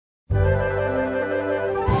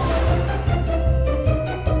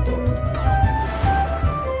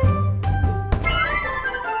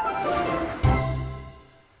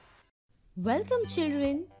Welcome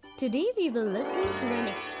children. Today we will listen to an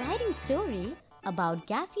exciting story about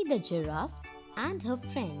Gaffy the giraffe and her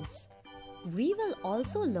friends. We will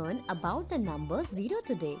also learn about the number 0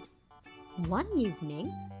 today. One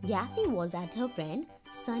evening, Gaffy was at her friend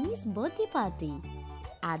Sunny's birthday party.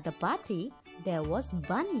 At the party, there was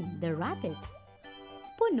Bunny the rabbit,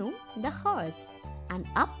 Punu the horse, and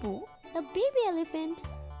Appu the baby elephant.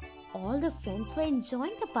 All the friends were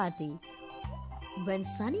enjoying the party. When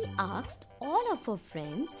Sunny asked all of her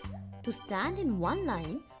friends to stand in one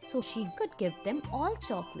line so she could give them all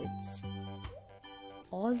chocolates.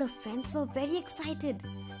 All the friends were very excited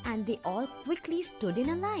and they all quickly stood in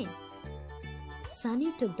a line.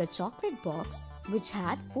 Sunny took the chocolate box which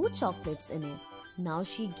had 4 chocolates in it. Now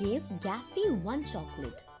she gave Gaffy 1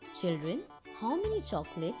 chocolate. Children, how many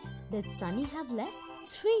chocolates did Sunny have left?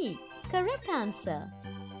 3. Correct answer.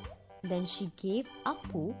 Then she gave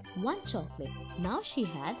Appu 1 chocolate. Now she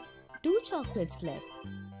had 2 chocolates left.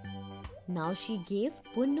 Now she gave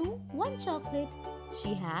Punu 1 chocolate.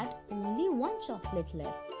 She had only 1 chocolate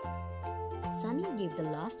left. Sunny gave the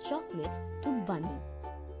last chocolate to Bunny.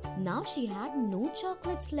 Now she had no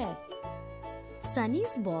chocolates left.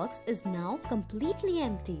 Sunny's box is now completely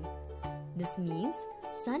empty. This means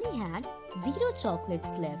Sunny had 0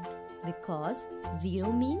 chocolates left because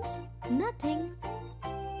 0 means nothing.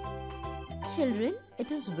 Children,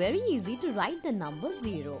 it is very easy to write the number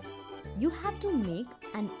 0. You have to make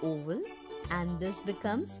an oval and this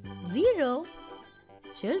becomes 0.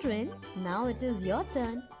 Children, now it is your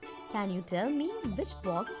turn. Can you tell me which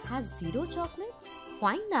box has 0 chocolate?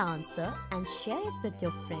 Find the answer and share it with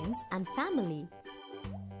your friends and family.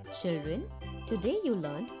 Children, today you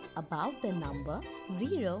learned about the number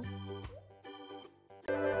 0.